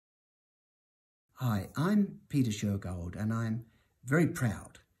Hi, I'm Peter Shergold and I'm very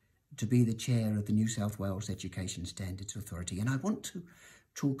proud to be the chair of the New South Wales Education Standards Authority, and I want to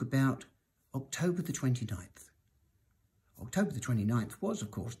talk about October the 29th. October the 29th was, of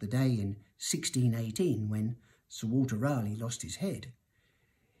course, the day in 1618 when Sir Walter Raleigh lost his head.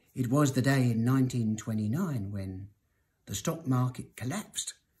 It was the day in 1929 when the stock market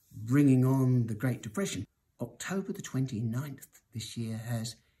collapsed, bringing on the Great Depression. October the 29th this year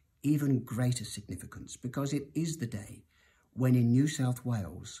has even greater significance because it is the day when in New South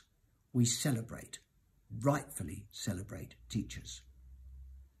Wales we rightfully celebrate teachers.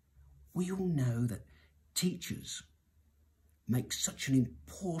 We all know that teachers make such an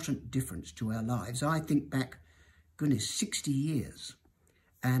important difference to our lives. I think back, 60 years,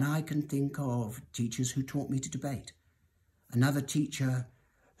 and I can think of teachers who taught me to debate, another teacher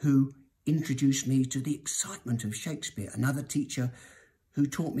who introduced me to the excitement of Shakespeare, another teacher who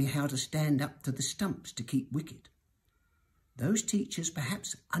taught me how to stand up to the stumps to keep wicket. Those teachers,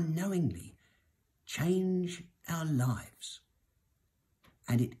 perhaps unknowingly, change our lives.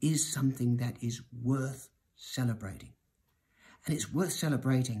 And it is something that is worth celebrating. And it's worth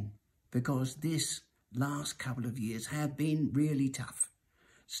celebrating because this last couple of years have been really tough,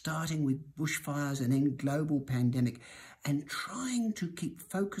 starting with bushfires and then global pandemic, and trying to keep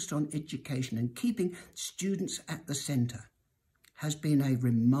focused on education and keeping students at the centre has been a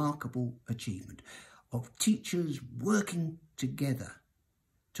remarkable achievement of teachers working together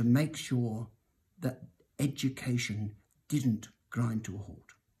to make sure that education didn't grind to a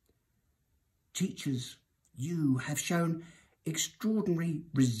halt. Teachers, you have shown extraordinary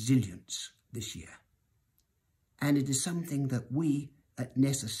resilience this year, and it is something that we at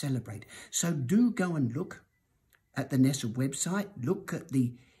NESA celebrate. So do go and look at the NESA website, look at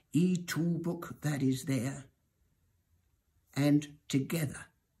the e-toolbook that is there, and together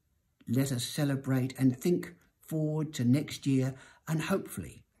let us celebrate and think forward to next year and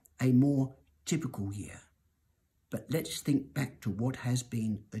hopefully a more typical year. But let's think back to what has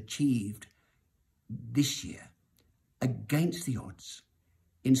been achieved this year against the odds,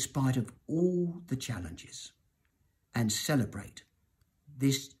 in spite of all the challenges, and celebrate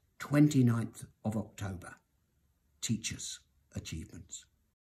this 29th of October, teachers' achievements.